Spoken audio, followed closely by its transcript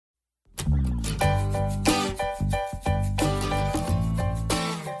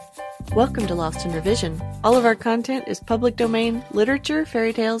Welcome to Lost in Revision. All of our content is public domain, literature,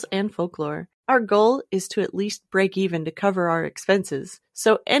 fairy tales, and folklore. Our goal is to at least break even to cover our expenses,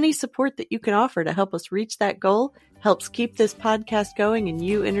 so any support that you can offer to help us reach that goal helps keep this podcast going and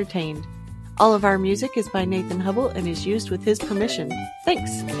you entertained. All of our music is by Nathan Hubble and is used with his permission.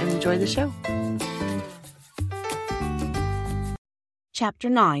 Thanks, and enjoy the show. Chapter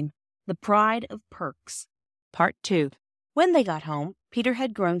 9. The Pride of Perks. Part 2. When they got home, Peter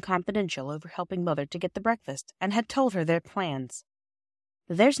had grown confidential over helping Mother to get the breakfast and had told her their plans.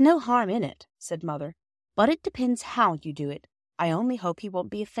 "There's no harm in it," said Mother, "but it depends how you do it. I only hope he won't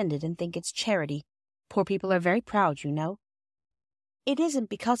be offended and think it's charity. Poor people are very proud, you know." "It isn't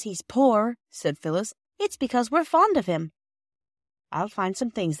because he's poor," said Phyllis. "It's because we're fond of him." "I'll find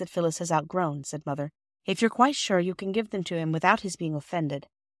some things that Phyllis has outgrown," said Mother. "If you're quite sure you can give them to him without his being offended.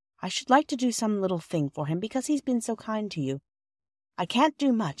 I should like to do some little thing for him because he's been so kind to you. I can't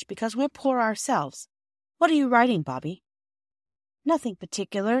do much because we're poor ourselves. What are you writing, Bobby?" "Nothing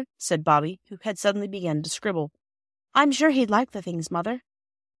particular," said Bobby, who had suddenly begun to scribble. "I'm sure he'd like the things, Mother."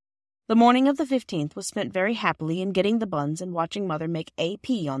 The morning of the 15th was spent very happily in getting the buns and watching Mother make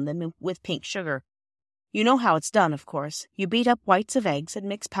AP on them with pink sugar. You know how it's done, of course. You beat up whites of eggs and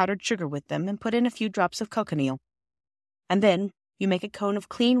mix powdered sugar with them and put in a few drops of cochineal. And then you make a cone of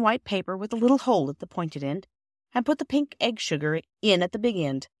clean white paper with a little hole at the pointed end, and put the pink egg sugar in at the big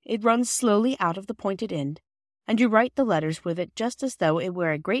end. It runs slowly out of the pointed end, and you write the letters with it just as though it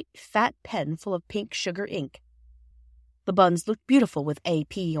were a great fat pen full of pink sugar ink. The buns looked beautiful with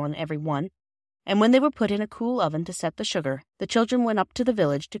AP on every one, and when they were put in a cool oven to set the sugar, the children went up to the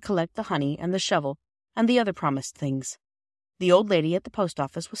village to collect the honey and the shovel and the other promised things. The old lady at the post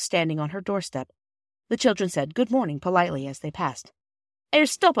office was standing on her doorstep. The children said good morning politely as they passed. "Here,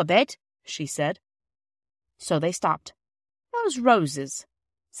 stop a bit," she said. So they stopped. "Those roses,"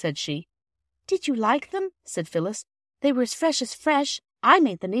 said she. "Did you like them?" said Phyllis. "They were as fresh. I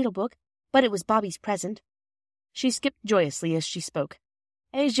made the needlebook, but it was Bobby's present." She skipped joyously as she spoke.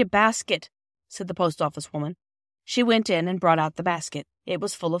 "Here's your basket," said the post office woman. She went in and brought out the basket. It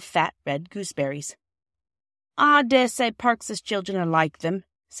was full of fat red gooseberries. "I dare say Perks's children are like them,"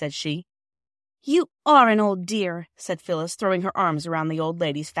 said she. "You are an old dear," said Phyllis, throwing her arms around the old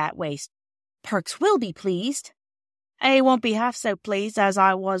lady's fat waist. "Perks will be pleased." "He won't be half so pleased as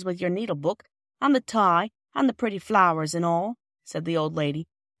I was with your needlebook, and the tie, and the pretty flowers and all," said the old lady,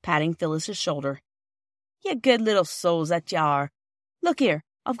 patting Phyllis's shoulder. "You good little souls that you are. Look here,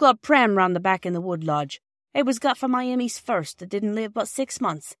 I've got a pram round the back in the wood lodge. It was got for my Emmy's first that didn't live but 6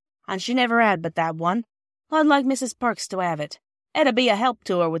 months, and she never had but that one. I'd like Mrs. Perks to have it. It'd be a help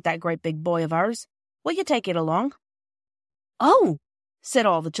to her with that great big boy of hers. Will you take it along?" "Oh!" said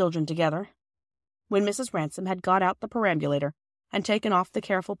all the children together. When Mrs. Ransom had got out the perambulator and taken off the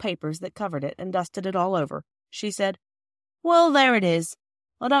careful papers that covered it and dusted it all over, she said, "Well, there it is.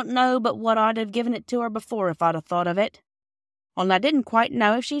 I don't know but what I'd have given it to her before if I'd have thought of it. Only I didn't quite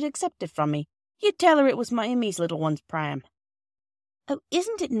know if she'd accept it from me. You'd tell her it was my Emmy's little one's pram." "Oh,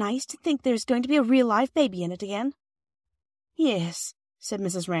 isn't it nice to think there's going to be a real live baby in it again?" "Yes," said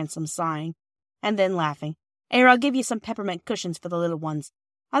Mrs. Ransom, sighing, and then laughing. "Here, I'll give you some peppermint cushions for the little ones,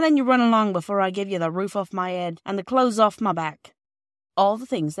 and then you run along before I give you the roof off my head and the clothes off my back." All the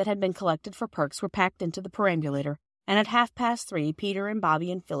things that had been collected for Perks were packed into the perambulator, and at 3:30 Peter and Bobby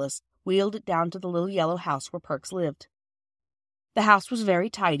and Phyllis wheeled it down to the little yellow house where Perks lived. The house was very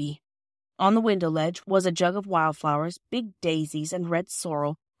tidy. On the window ledge was a jug of wildflowers, big daisies and red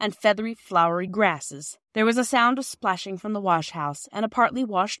sorrel, and feathery, flowery grasses. There was a sound of splashing from the wash-house, and a partly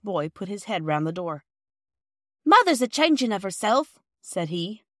washed boy put his head round the door. "Mother's a-changing of herself," said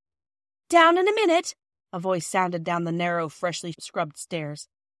he. "Down in a minute," a voice sounded down the narrow, freshly scrubbed stairs.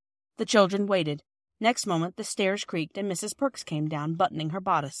 The children waited. Next moment the stairs creaked, and Mrs. Perks came down, buttoning her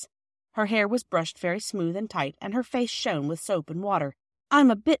bodice. Her hair was brushed very smooth and tight, and her face shone with soap and water.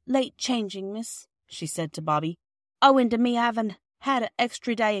 "I'm a bit late changing, miss," she said to Bobby, "owing to me having had an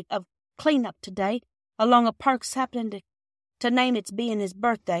extra day of clean-up today, along of Perks happening to name its being his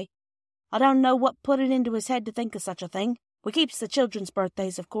birthday. I don't know what put it into his head to think of such a thing. We keeps the children's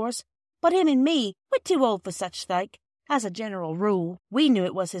birthdays, of course, but him and me, we're too old for such like. As a general rule, we knew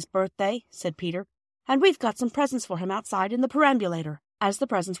it was his birthday," said Peter, "and we've got some presents for him outside in the perambulator." As the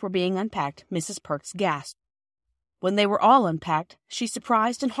presents were being unpacked, Mrs. Perks gasped. When they were all unpacked, she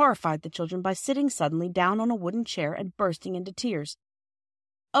surprised and horrified the children by sitting suddenly down on a wooden chair and bursting into tears.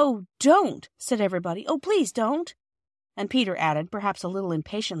 "Oh, don't!" said everybody. "Oh, please don't!" And Peter added, perhaps a little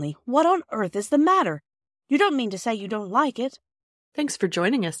impatiently, "What on earth is the matter? You don't mean to say you don't like it?" Thanks for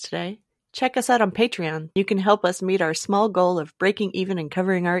joining us today. Check us out on Patreon. You can help us meet our small goal of breaking even and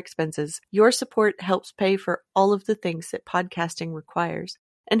covering our expenses. Your support helps pay for all of the things that podcasting requires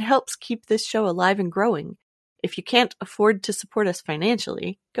and helps keep this show alive and growing. If you can't afford to support us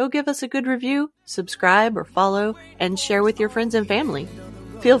financially, go give us a good review, subscribe or follow, and share with your friends and family.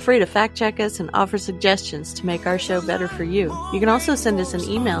 Feel free to fact check us and offer suggestions to make our show better for you. You can also send us an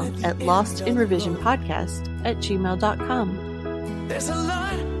email at lostinrevisionpodcast@gmail.com. There's a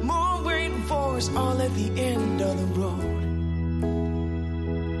lot more waiting for us all at the end of the road.